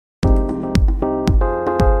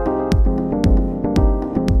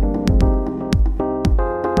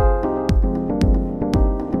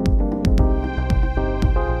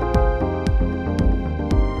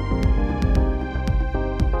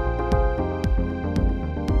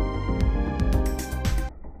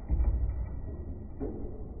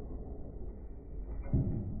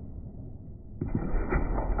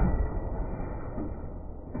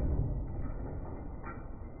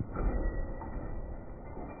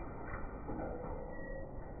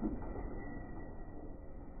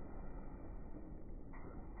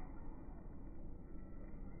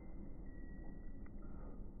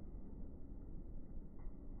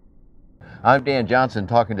I'm Dan Johnson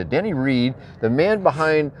talking to Denny Reed, the man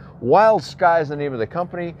behind Wild Sky is the name of the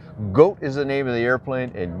company, Goat is the name of the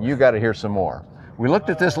airplane, and you got to hear some more. We looked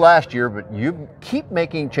at this last year, but you keep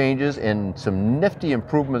making changes and some nifty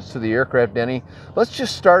improvements to the aircraft, Denny. Let's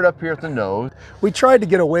just start up here at the nose. We tried to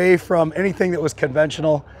get away from anything that was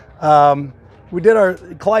conventional. We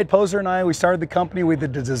did Clyde Poser and I, we started the company, we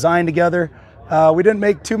did the design together. We didn't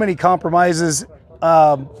make too many compromises.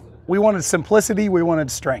 We wanted simplicity, we wanted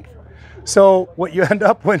strength. So what you end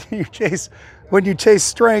up when you chase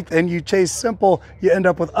strength and you chase simple, you end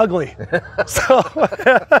up with ugly.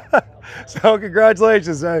 So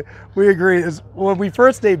congratulations, we agree. When we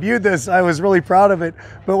first debuted this, I was really proud of it,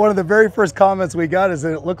 but one of the very first comments we got is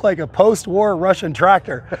that it looked like a post-war Russian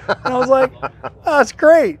tractor. And I was like, oh, that's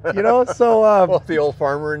great, you know? So well, the old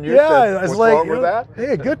farmer in you said, what's wrong with that?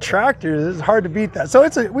 Hey, a good tractor, it's hard to beat that. So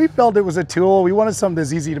we felt it was a tool. We wanted something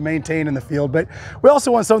that's easy to maintain in the field, but we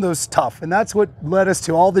also want something that was tough, and that's what led us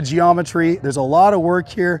to all the geometry. There's a lot of work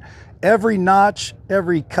here. Every notch,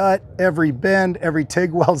 every cut, every bend, every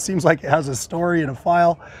TIG weld seems like it has a story and a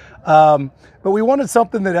file. But we wanted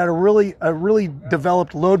something that had a really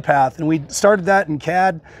developed load path, and we started that in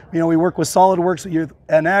CAD. You know, we work with SolidWorks with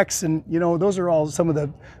NX, and you know, those are all some of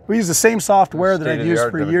the. We use the same software that I've used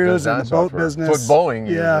for years in the boat business. That's what Boeing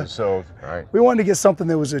uses. So, right. We wanted to get something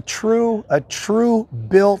that was a true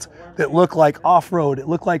built that looked like off-road. It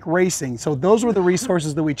looked like racing. So those were the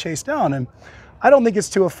resources that we chased down, and I don't think it's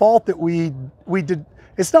to a fault that we did.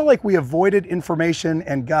 It's not like we avoided information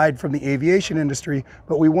and guide from the aviation industry,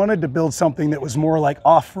 but we wanted to build something that was more like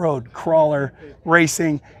off-road, crawler,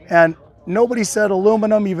 racing, and nobody said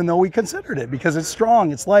aluminum, even though we considered it, because it's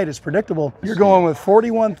strong, it's light, it's predictable. You're going with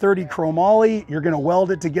 4130 chromoly, you're gonna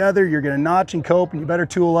weld it together, you're gonna notch and cope, and you better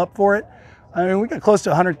tool up for it. I mean, we got close to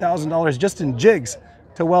 $100,000 just in jigs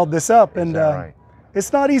to weld this up, and right?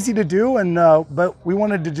 It's not easy to do, and but we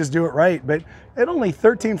wanted to just do it right. But at only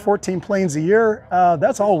 13, 14 planes a year,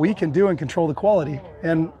 that's all we can do and control the quality.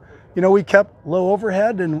 And you know, we kept low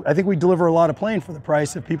overhead, and I think we deliver a lot of plane for the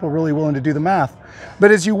price if people are really willing to do the math.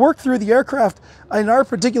 But as you work through the aircraft, in our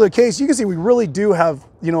particular case, you can see we really do have,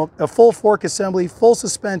 you know, a full fork assembly, full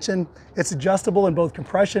suspension. It's adjustable in both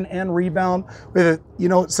compression and rebound. With you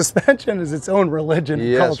know, suspension is its own religion.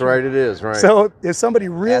 Yes, culture. right, it is, right. So if somebody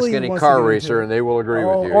really ask any wants car to racer and they will agree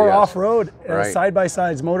with you. Or yes. off-road, right.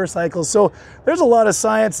 Side-by-sides, motorcycles. So there's a lot of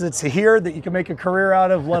science that's here that you can make a career out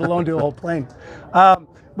of, let alone do a whole plane.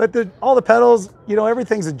 But all the pedals, you know,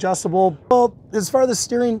 everything's adjustable. Well, as far as the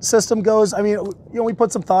steering system goes, I mean, you know, we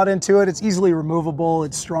put some thought into it. It's easily removable,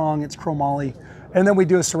 it's strong, it's chromoly. And then we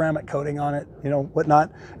do a ceramic coating on it, you know,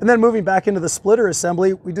 whatnot. And then moving back into the splitter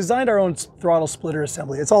assembly, we designed our own throttle splitter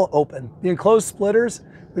assembly. It's all open. The enclosed splitters,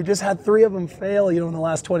 we've just had 3 of them fail, you know, in the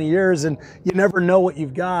last 20 years, and you never know what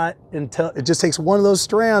you've got until it just takes one of those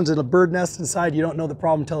strands and a bird nest inside. You don't know the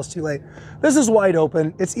problem until it's too late. This is wide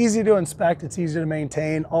open. It's easy to inspect. It's easy to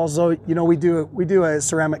maintain. Also, you know, we do a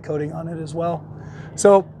ceramic coating on it as well.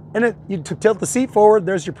 So, and you tilt the seat forward.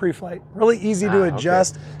 There's your pre-flight. Really easy to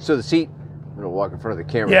adjust. Okay. So the seat. I'm gonna walk in front of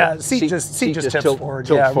the camera. Yeah, the seat just tips forward.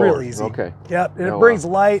 Yeah, forward. real easy. Okay. Yep, and it brings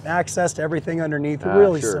light and access to everything underneath.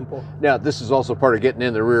 Really sure. simple. Now, this is also part of getting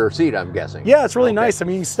in the rear seat, I'm guessing. Yeah, it's really nice. I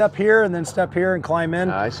mean, you step here and then step here and climb in.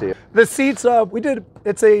 I see it. The seats,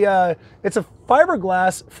 it's a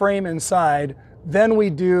fiberglass frame inside. Then we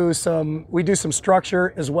do some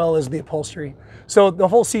structure as well as the upholstery. So the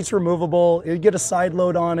whole seat's removable. You get a side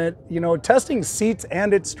load on it. You know, testing seats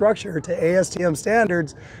and its structure to ASTM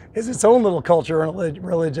standards is its own little culture and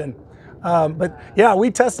religion. But yeah,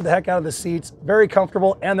 we tested the heck out of the seats. Very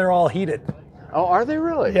comfortable, and they're all heated. Oh, are they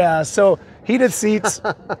really? Yeah, so heated seats.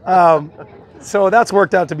 So that's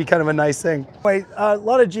worked out to be kind of a nice thing. Anyway, a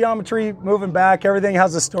lot of geometry moving back. Everything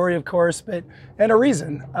has a story, of course, and a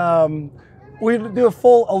reason. We do a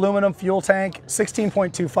full aluminum fuel tank,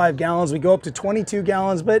 16.25 gallons. We go up to 22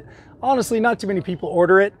 gallons, but honestly, not too many people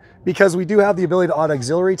order it because we do have the ability to add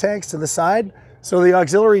auxiliary tanks to the side. So the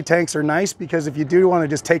auxiliary tanks are nice because if you do want to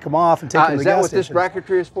just take them off and take them to the gas station. Is that what this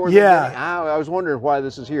bracketry is for? Yeah. I was wondering why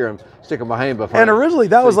this is here. I'm sticking my hand behind. And originally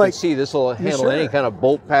that was like, see, this will handle any kind of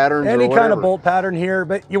bolt patterns. Any kind of bolt pattern here,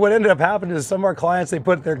 but what ended up happening is some of our clients, they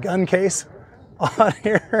put their gun case on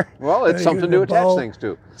here. Well, it's something to attach things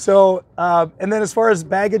to. So, and then as far as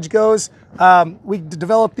baggage goes, we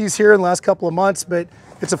developed these here in the last couple of months, but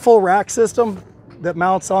it's a full rack system that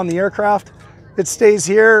mounts on the aircraft. It stays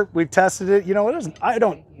here. We've tested it. You know,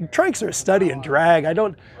 trikes are a study in drag. I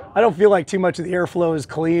don't feel like too much of the airflow is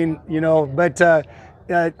clean, you know, but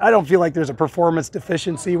I don't feel like there's a performance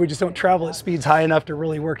deficiency. We just don't travel at speeds high enough to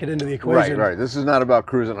really work it into the equation. Right. This is not about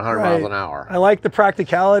cruising 100 miles an hour. I like the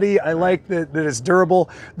practicality. I like that it's durable.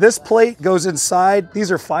 This plate goes inside.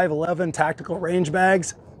 These are 511 tactical range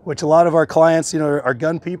bags, which a lot of our clients, are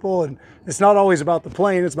gun people, and it's not always about the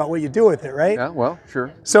plane, it's about what you do with it, right? Yeah, well,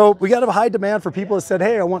 sure. So we got a high demand for people that said,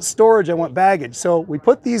 hey, I want storage, I want baggage. So we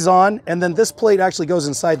put these on, and then this plate actually goes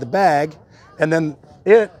inside the bag, and then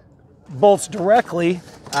it bolts directly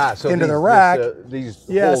into the rack. These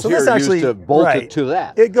holes here are used to bolt it to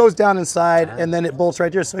that. It goes down inside, and then it bolts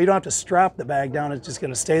right there, so you don't have to strap the bag down. It's just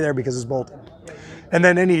going to stay there because it's bolted. And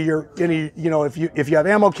then if you have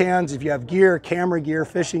ammo cans, if you have gear, camera gear,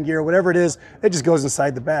 fishing gear, whatever it is, it just goes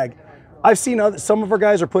inside the bag. I've seen some of our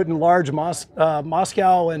guys are putting large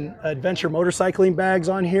Moscow and adventure motorcycling bags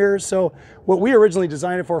on here. So what we originally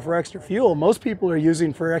designed it for extra fuel, most people are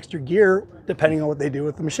using for extra gear, depending on what they do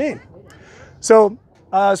with the machine. So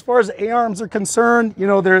as far as A-arms are concerned,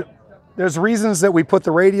 there's reasons that we put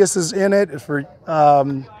the radiuses in it.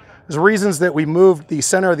 There's reasons that we moved the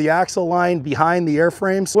center of the axle line behind the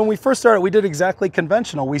airframes. When we first started, we did exactly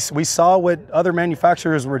conventional. We saw what other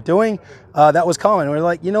manufacturers were doing. That was common. We're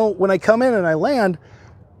like, when I come in and I land,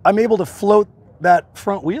 I'm able to float that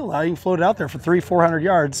front wheel out. You can float it out there for 300-400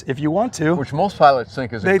 yards if you want to. Which most pilots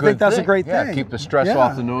think is a good thing. They think that's a great thing. Yeah, keep the stress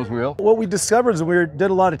off the nose wheel. What we discovered is we did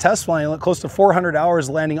a lot of test flying, close to 400 hours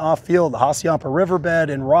landing off field, the Hassayampa riverbed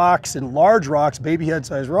and rocks and large rocks, baby head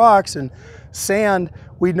sized rocks and sand.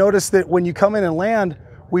 We noticed that when you come in and land,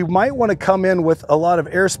 we might want to come in with a lot of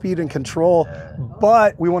airspeed and control,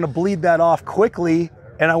 but we want to bleed that off quickly.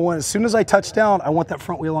 And as soon as I touch down, I want that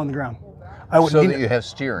front wheel on the ground. So that you have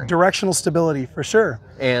steering. Directional stability, for sure.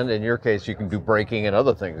 And in your case, you can do braking and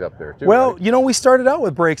other things up there too. Well, right? We started out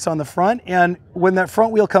with brakes on the front, and when that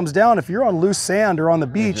front wheel comes down, if you're on loose sand or on the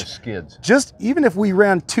beach, it just skids. Just even if we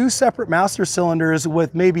ran 2 separate master cylinders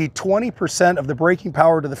with maybe 20% of the braking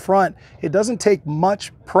power to the front, it doesn't take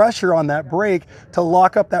much pressure on that brake to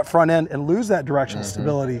lock up that front end and lose that directional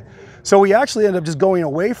stability. So we actually end up just going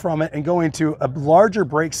away from it and going to a larger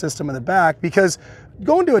brake system in the back, because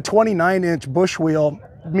going to a 29-inch bush wheel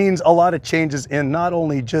means a lot of changes in not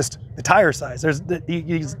only just the tire size.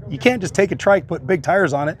 You can't just take a trike, put big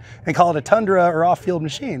tires on it, and call it a Tundra or off-field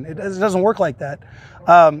machine. It doesn't work like that.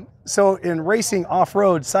 So in racing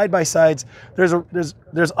off-road, side-by-sides,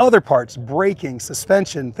 there's other parts, braking,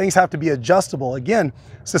 suspension, things have to be adjustable. Again,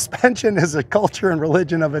 suspension is a culture and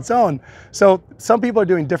religion of its own. So some people are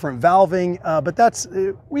doing different valving,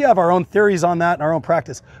 but we have our own theories on that and our own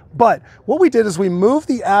practice. But what we did is we moved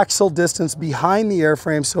the axle distance behind the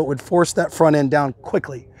airframe so it would force that front end down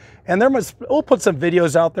quickly. And we'll put some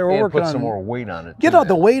videos out there. We're working on some more weight on it. Get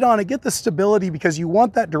the weight on it, get the stability, because you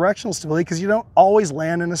want that directional stability, because you don't always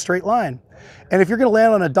land in a straight line. And if you're going to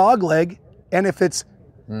land on a dog leg, and if it's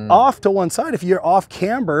off to one side, if you're off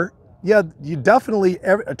camber, yeah,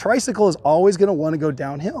 a tricycle is always going to want to go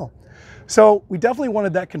downhill. So we definitely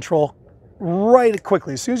wanted that control right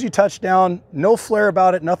quickly. As soon as you touch down, no flair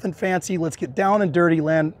about it, nothing fancy. Let's get down and dirty,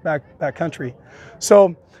 land back country.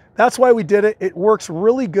 So that's why we did it. It works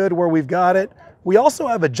really good where we've got it. We also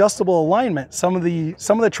have adjustable alignment. Some of the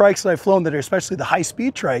trikes that I've flown that are especially the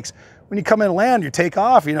high-speed trikes, when you come in and land, you take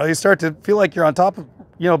off, you start to feel like you're on top of,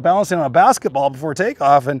 balancing on a basketball before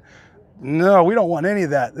takeoff. And no, we don't want any of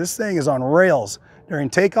that. This thing is on rails. During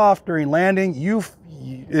takeoff, during landing,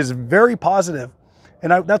 is very positive.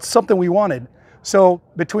 And that's something we wanted. So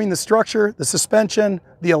between the structure, the suspension,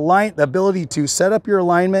 the ability to set up your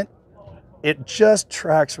alignment, it just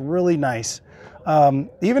tracks really nice.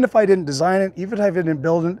 Even if I didn't design it, even if I didn't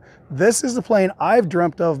build it, this is the plane I've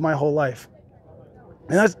dreamt of my whole life.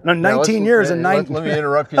 And that's 19 years and 9. Let me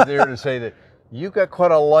interrupt you there to say that you've got quite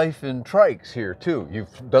a life in trikes here too. You've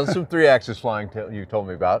done some 3-axis flying you told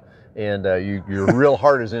me about, and your real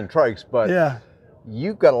heart is in trikes, but yeah,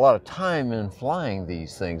 you've got a lot of time in flying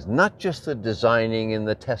these things, not just the designing and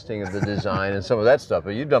the testing of the design and some of that stuff,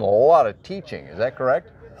 but you've done a lot of teaching. Is that correct?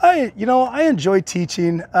 I enjoy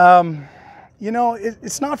teaching.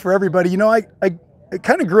 It's not for everybody. I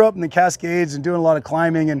kind of grew up in the Cascades and doing a lot of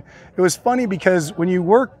climbing, and it was funny because when you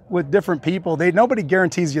work with different people, nobody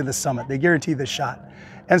guarantees you the summit. They guarantee the shot.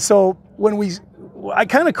 And so I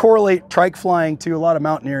kind of correlate trike flying to a lot of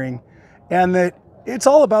mountaineering, and that it's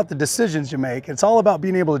all about the decisions you make. It's all about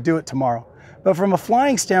being able to do it tomorrow. But from a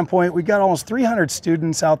flying standpoint, we've got almost 300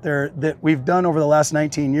 students out there that we've done over the last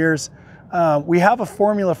 19 years. We have a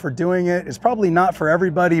formula for doing it. It's probably not for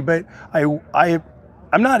everybody, but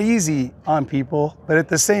I'm not easy on people, but at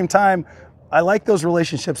the same time, I like those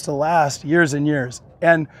relationships to last years and years.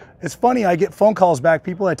 And it's funny, I get phone calls back,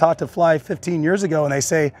 people I taught to fly 15 years ago, and they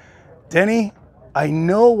say, Denny, I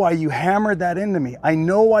know why you hammered that into me. I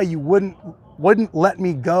know why you wouldn't let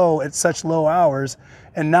me go at such low hours,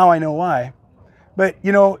 and now I know why. But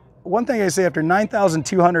you know, one thing I say after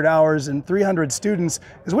 9,200 hours and 300 students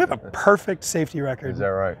is we have a perfect safety record. Is that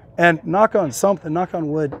right? And knock on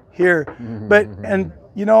wood here. But, and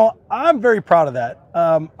you know, I'm very proud of that.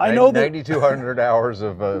 I know that 9,200 hours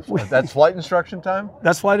of, that's flight instruction time?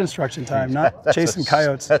 That's flight instruction time, not chasing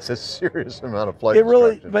coyotes. That's a serious amount of flight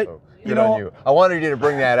instruction. But so you know, you. I wanted you to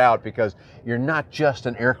bring that out because you're not just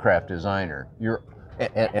an aircraft designer, you're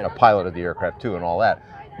and a pilot of the aircraft too and all that.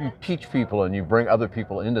 You teach people and you bring other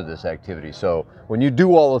people into this activity. So when you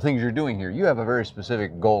do all the things you're doing here, you have a very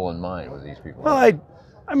specific goal in mind with these people. Well, I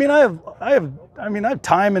have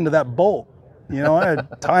time into that bolt. You know, I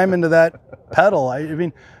had time into that pedal. I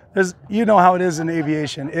mean, there's, you know how it is in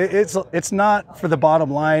aviation. It's not for the bottom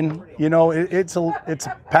line. You know, it's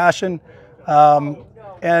a passion.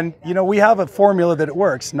 And you know, we have a formula that it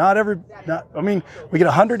works. I mean, we get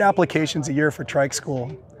 100 applications a year for Trike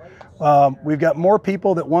school. We've got more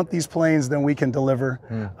people that want these planes than we can deliver.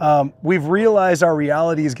 We've realized our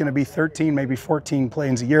reality is going to be 13, maybe 14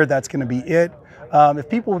 planes a year. That's going to be it. If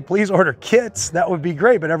people would please order kits, that would be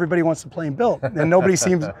great, but everybody wants the plane built, and nobody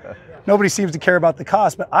seems to care about the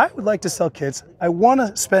cost. But I would like to sell kits. I want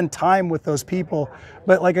to spend time with those people,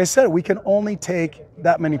 but like I said, we can only take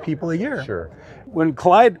that many people a year. Sure. When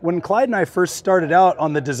Clyde and I first started out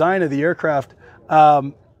on the design of the aircraft,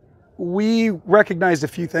 we recognized a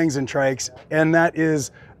few things in trikes, and that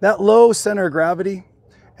is that low center of gravity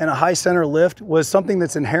and a high center of lift was something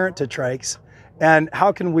that's inherent to trikes. And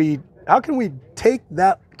how can we take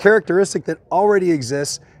that characteristic that already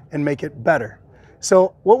exists and make it better?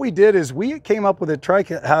 So what we did is we came up with a trike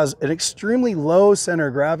that has an extremely low center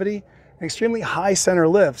of gravity, an extremely high center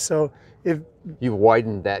of lift. So if you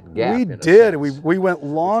widened that gap, we did. We went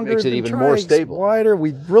longer, makes it even more stable, wider.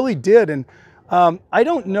 We really did, and I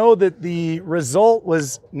don't know that the result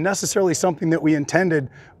was necessarily something that we intended,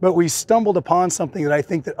 but we stumbled upon something that I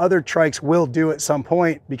think that other trikes will do at some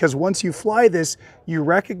point, because once you fly this, you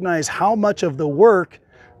recognize how much of the work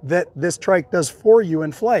that this trike does for you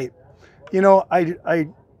in flight. You know,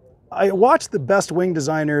 I watch the best wing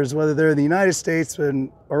designers, whether they're in the United States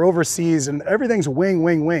or overseas, and everything's wing,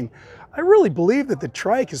 wing, wing. I really believe that the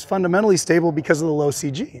trike is fundamentally stable because of the low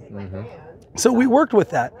CG. So we worked with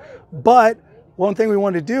that. But one thing we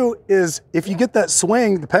wanted to do is, if you get that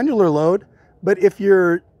swing, the pendular load, but if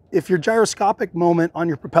your gyroscopic moment on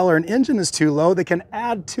your propeller and engine is too low, they can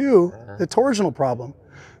add to the torsional problem.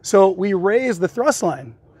 So we raise the thrust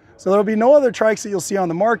line. So there'll be no other trikes that you'll see on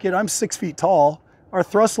the market. I'm 6 feet tall. Our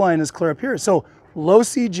thrust line is clear up here. So low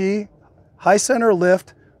CG, high center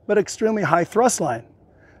lift, but extremely high thrust line.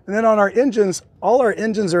 And then on our engines, all our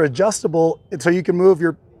engines are adjustable, and so you can move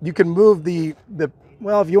the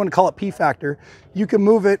well, if you want to call it P factor, you can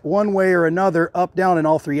move it one way or another, up, down, in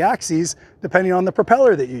all three axes, depending on the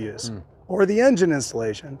propeller that you use or the engine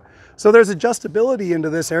installation. So there's adjustability into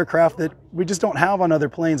this aircraft that we just don't have on other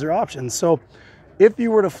planes or options. So if you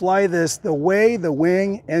were to fly this, the way the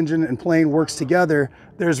wing, engine, and plane works together,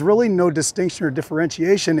 there's really no distinction or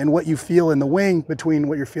differentiation in what you feel in the wing between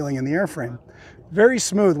what you're feeling in the airframe. Very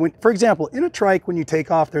smooth. For example, in a trike, when you take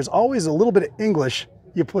off, there's always a little bit of English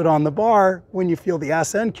you put on the bar when you feel the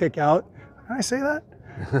ass end kick out. Can I say that?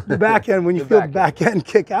 The back end, when you feel the back end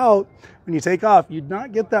kick out when you take off, you'd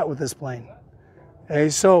not get that with this plane. Okay,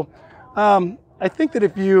 so I think that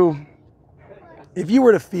if you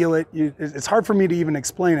were to feel it, it's hard for me to even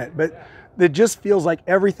explain it, but it just feels like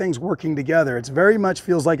everything's working together. It's very much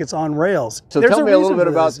feels like it's on rails. So tell me a little bit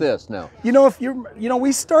about this now. You know,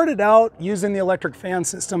 we started out using the electric fan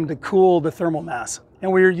system to cool the thermal mass,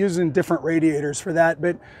 and we were using different radiators for that.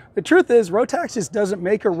 But the truth is, Rotax just doesn't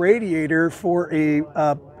make a radiator for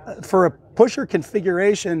a pusher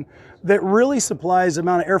configuration that really supplies the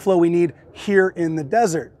amount of airflow we need here in the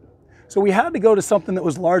desert. So we had to go to something that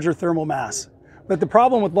was larger thermal mass. But the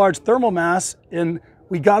problem with large thermal mass, and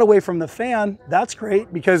we got away from the fan. That's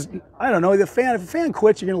great, because I don't know, if the fan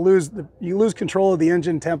quits, you're going to lose control of the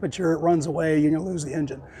engine temperature. It runs away, you're going to lose the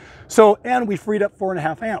engine. So, and we freed up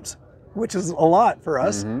 4.5 amps, which is a lot for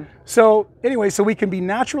us. So anyway, so we can be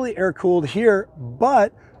naturally air cooled here,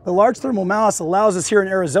 but the large thermal mass allows us here in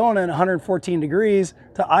Arizona at 114 degrees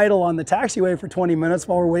to idle on the taxiway for 20 minutes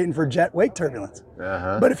while we're waiting for jet wake turbulence.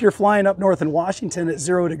 But if you're flying up north in Washington at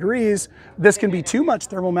 0 degrees, this can be too much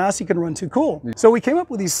thermal mass, you can run too cool. So we came up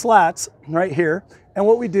with these slats right here, And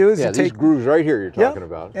what we do is yeah, you these take grooves right here you're talking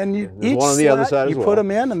about. and you There's each one on the other side as you well. put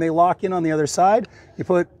them in and they lock in on the other side. You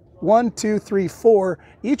put 1, 2, 3, 4.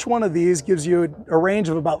 Each one of these gives you a range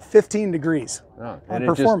of about 15 degrees on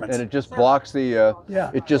performance. And it just blocks the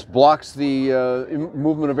it just blocks the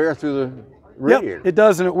movement of air through the radiator. Yep, it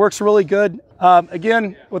does, and it works really good.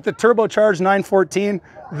 Again, with the turbocharged 914,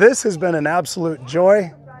 this has been an absolute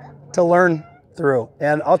joy to learn through.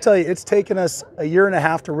 And I'll tell you, it's taken us a year and a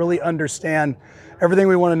half to really understand everything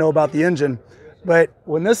we want to know about the engine. But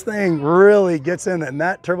when this thing really gets in and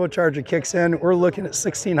that turbocharger kicks in, we're looking at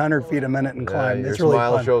 1,600 feet a minute and climb. Your It's really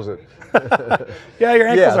smile fun. shows it. Yeah, your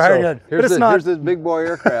ankles are hard. Here's this big boy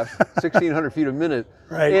aircraft, 1,600 feet a minute.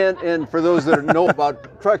 Right. And for those that know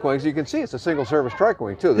about trike wings, you can see it's a single service trike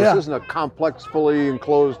wing too. This isn't a complex, fully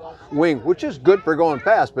enclosed wing, which is good for going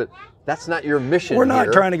fast, but that's not your mission. We're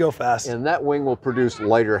not trying to go fast. And that wing will produce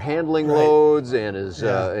lighter handling loads and is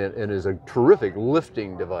and is a terrific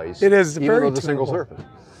lifting device. It is even very with a single surface.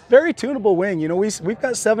 Very tunable wing. You know, we've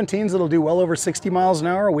got 17s that'll do well over 60 miles an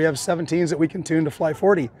hour. We have 17s that we can tune to fly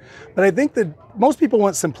 40. But I think that most people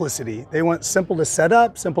want simplicity. They want simple to set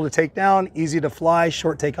up, simple to take down, easy to fly,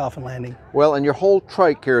 short takeoff and landing. Well, and your whole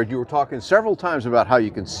trike carriage, you were talking several times about how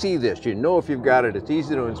you can see this. You know if you've got it, it's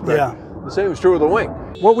easy to inspect. Yeah. The same is true with the wing.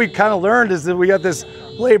 What we kind of learned is that we got this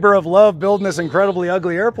labor of love building this incredibly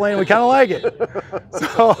ugly airplane. We kind of like it.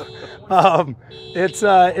 So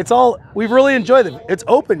it's all, we've really enjoyed it. It's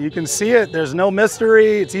open, you can see it. There's no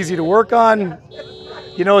mystery. It's easy to work on.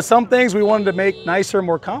 You know, some things we wanted to make nicer,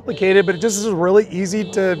 more complicated, but it just is really easy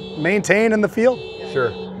to maintain in the field.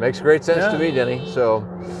 Sure, makes great sense to me, Denny. So,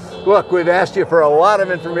 look, we've asked you for a lot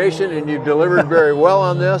of information and you've delivered very well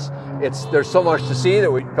on this. There's so much to see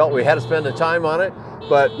that we felt we had to spend the time on it.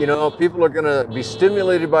 But, you know, people are going to be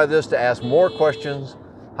stimulated by this to ask more questions.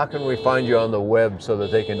 How can we find you on the web so that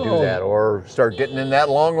they can do that or start getting in that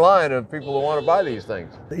long line of people who want to buy these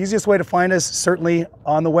things? The easiest way to find us, certainly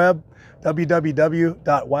on the web,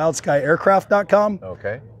 www.wildskyAircraft.com.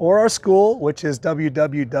 Okay. Or our school, which is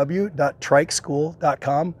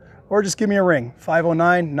www.trikeschool.com. Or just give me a ring,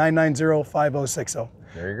 509-990-5060.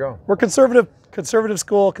 There you go. We're conservative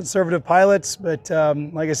school, conservative pilots, but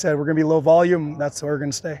like I said, we're going to be low volume. That's where we're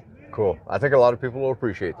going to stay. Cool. I think a lot of people will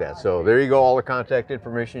appreciate that. So there you go, all the contact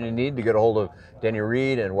information you need to get a hold of Denny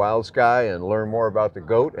Reed and Wild Sky and learn more about the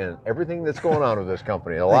GOAT and everything that's going on with this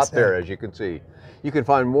company. A lot there, as you can see. You can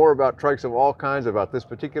find more about trikes of all kinds, about this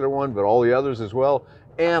particular one, but all the others as well,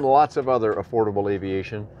 and lots of other affordable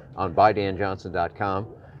aviation on buydanjohnson.com.